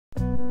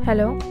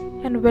Hello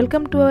and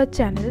welcome to our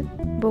channel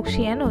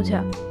Bokshi and Oja.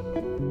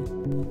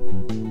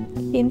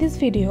 In this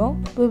video,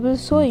 we will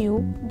show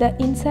you the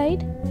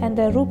inside and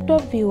the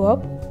rooftop view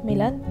of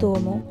Milan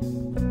Duomo,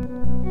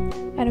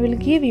 and will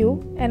give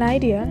you an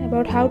idea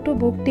about how to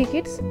book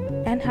tickets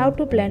and how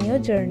to plan your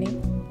journey.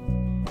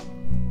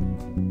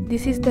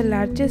 This is the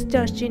largest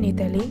church in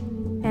Italy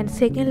and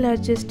second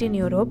largest in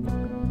Europe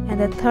and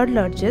the third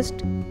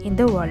largest in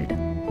the world.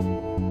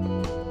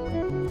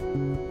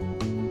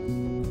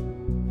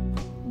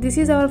 This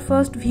is our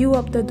first view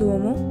of the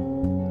Duomo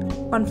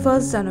on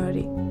 1st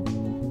January,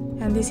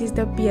 and this is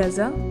the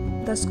piazza,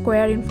 the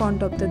square in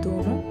front of the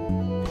Duomo,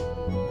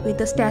 with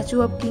the statue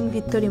of King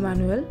Victor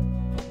Emmanuel.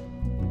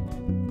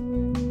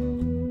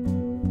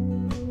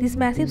 This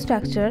massive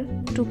structure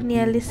took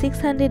nearly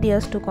 600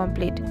 years to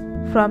complete,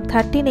 from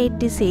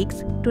 1386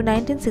 to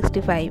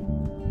 1965.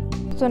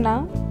 So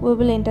now we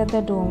will enter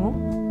the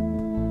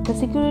Duomo. The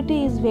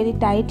security is very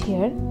tight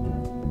here.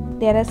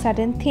 There are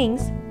certain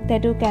things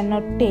that you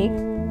cannot take,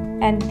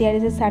 and there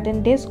is a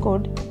certain dress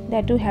code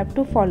that you have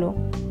to follow,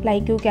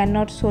 like you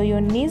cannot show your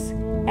knees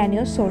and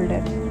your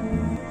shoulder.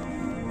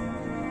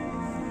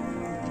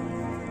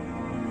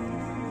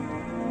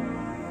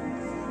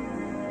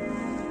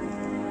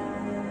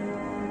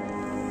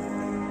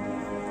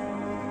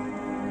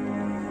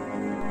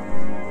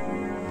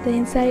 The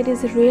inside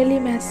is really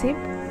massive.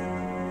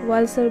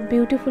 Walls are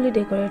beautifully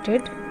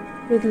decorated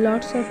with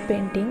lots of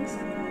paintings.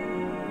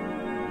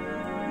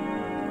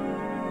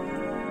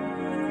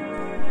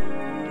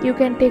 You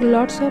can take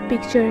lots of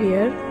pictures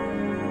here,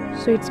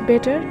 so it's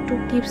better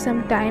to keep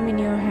some time in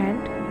your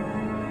hand.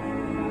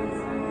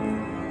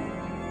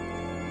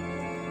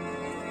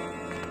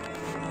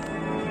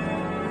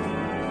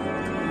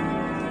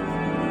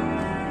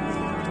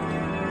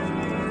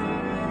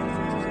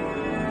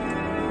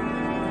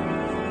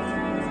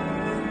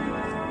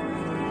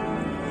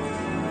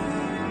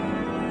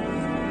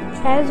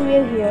 As we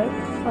are here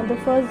on the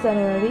 1st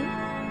January,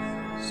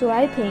 so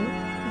I think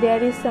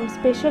there is some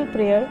special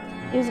prayer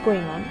is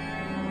going on.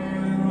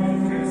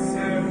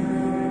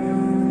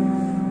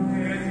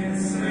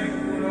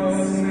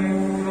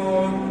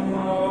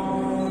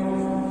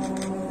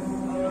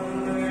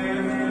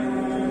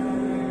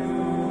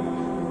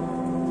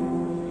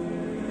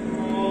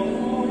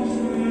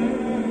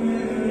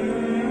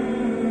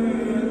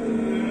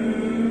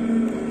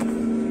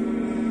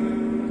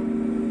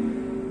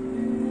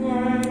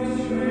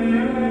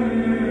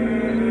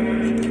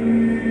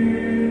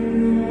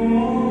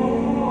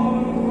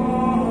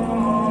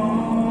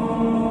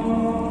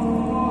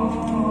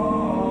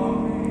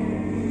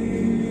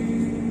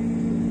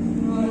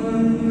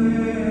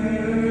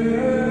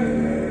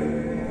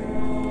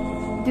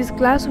 These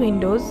glass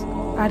windows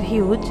are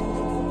huge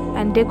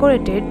and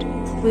decorated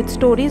with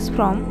stories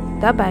from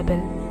the Bible.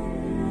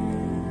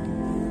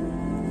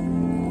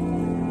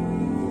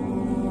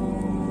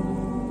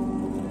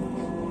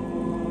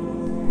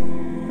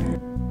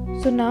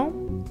 So now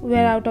we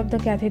are out of the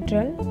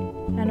cathedral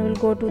and will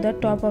go to the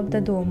top of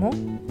the Duomo,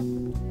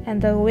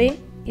 and the way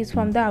is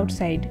from the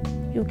outside.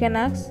 You can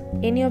ask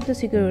any of the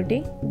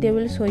security, they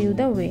will show you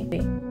the way.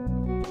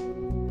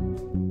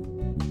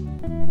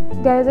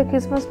 There is a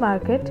Christmas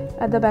market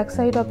at the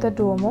backside of the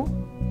Duomo.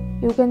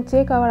 You can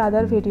check our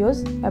other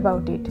videos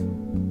about it.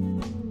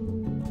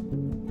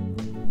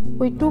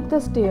 We took the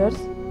stairs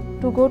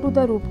to go to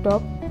the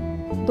rooftop.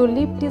 The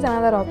lift is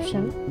another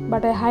option,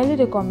 but I highly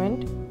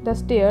recommend the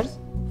stairs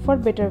for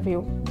better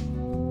view.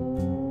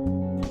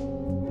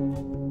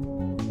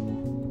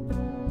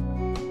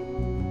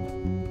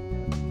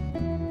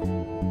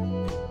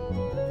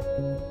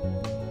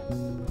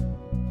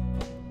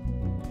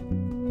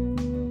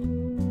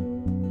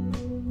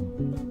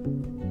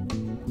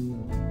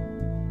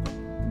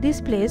 This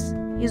place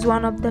is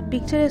one of the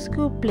picturesque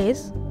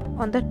places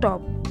on the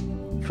top.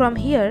 From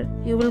here,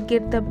 you will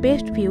get the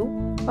best view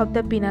of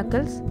the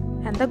pinnacles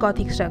and the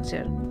Gothic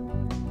structure.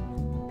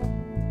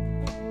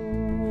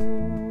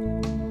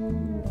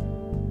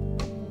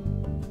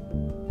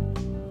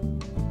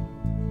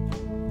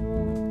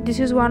 This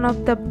is one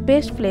of the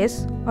best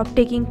places of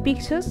taking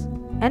pictures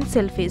and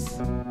selfies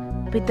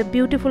with a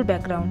beautiful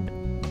background.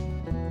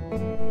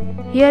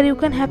 Here you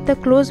can have the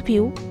close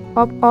view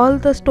of all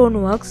the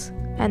stoneworks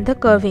and the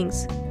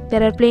carvings.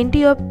 There are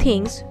plenty of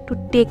things to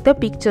take the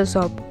pictures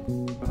of.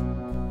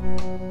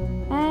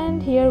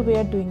 And here we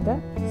are doing the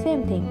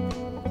same thing.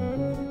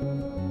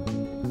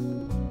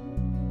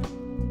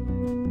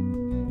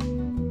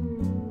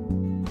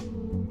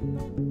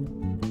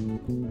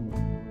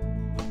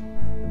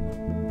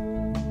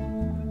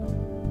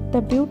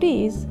 The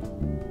beauty is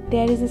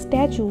there is a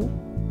statue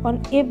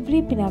on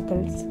every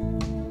pinnacles.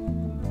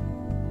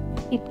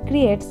 It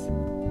creates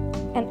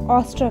an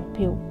awestruck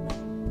view.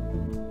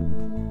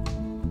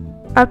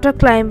 After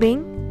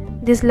climbing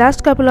this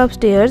last couple of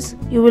stairs,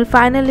 you will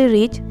finally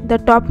reach the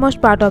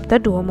topmost part of the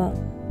Duomo.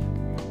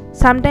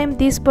 Sometimes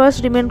these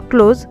parts remain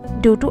closed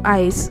due to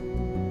ice.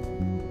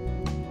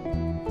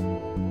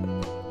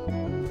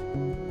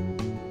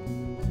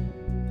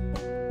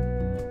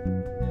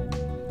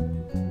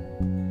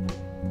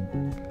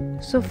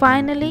 So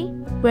finally,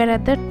 we're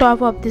at the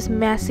top of this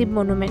massive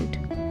monument.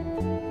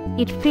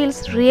 It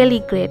feels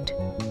really great.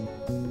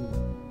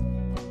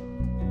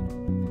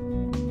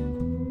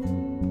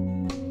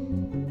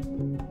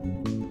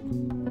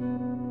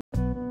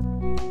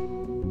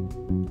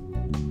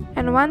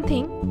 And one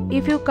thing,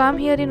 if you come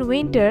here in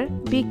winter,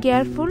 be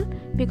careful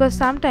because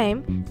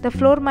sometimes the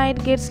floor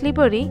might get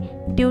slippery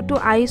due to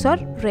ice or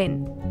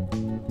rain.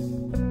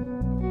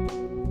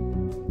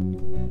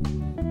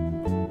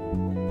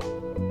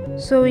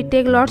 So we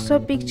take lots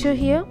of pictures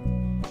here.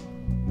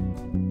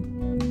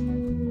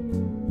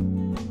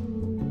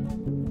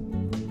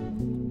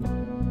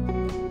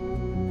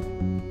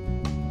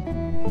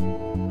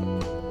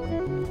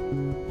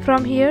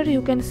 From here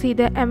you can see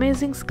the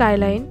amazing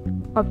skyline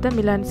of the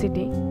Milan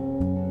city.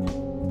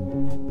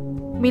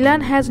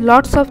 Milan has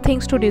lots of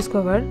things to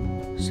discover,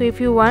 so if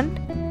you want,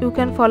 you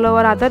can follow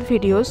our other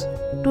videos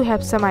to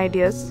have some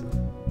ideas.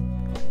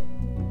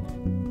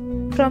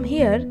 From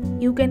here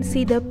you can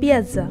see the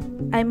piazza,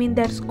 I mean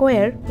that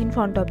square in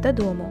front of the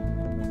Duomo.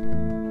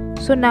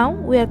 So now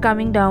we are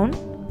coming down.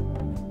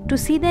 To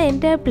see the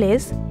entire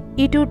place,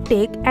 it would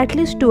take at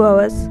least 2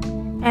 hours.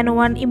 And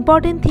one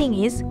important thing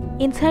is,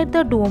 inside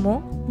the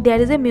Duomo there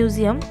is a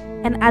museum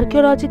and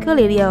archaeological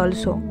area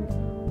also.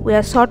 We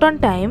are short on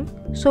time,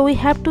 so we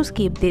have to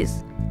skip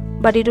this,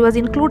 but it was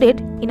included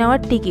in our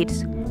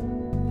tickets.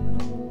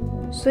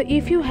 So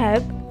if you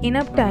have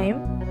enough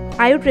time,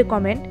 I would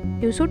recommend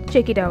you should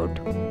check it out.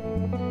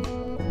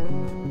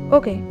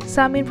 Okay,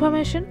 some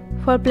information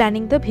for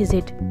planning the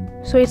visit.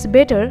 So it's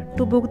better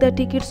to book the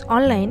tickets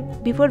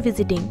online before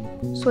visiting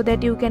so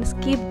that you can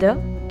skip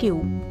the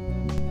queue.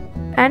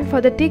 And for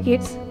the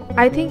tickets,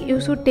 I think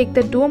you should take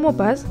the Duomo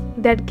pass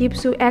that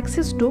gives you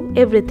access to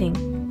everything.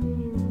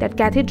 That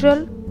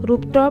cathedral,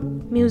 rooftop,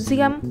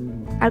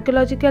 museum,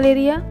 archaeological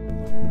area.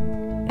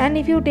 And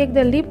if you take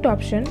the lift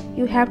option,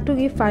 you have to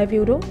give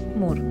 €5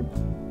 more.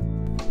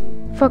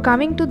 For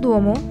coming to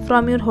Duomo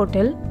from your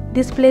hotel,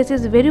 this place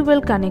is very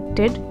well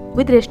connected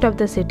with rest of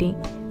the city.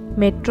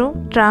 Metro,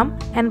 tram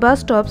and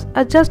bus stops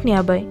are just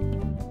nearby.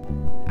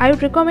 I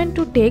would recommend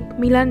to take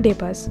Milan Day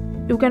Pass.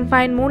 You can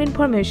find more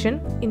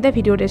information in the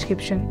video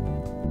description.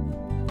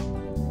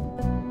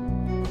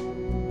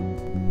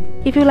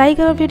 If you like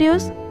our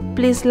videos,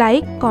 please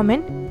like,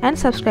 comment and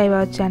subscribe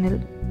our channel.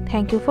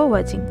 Thank you for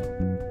watching.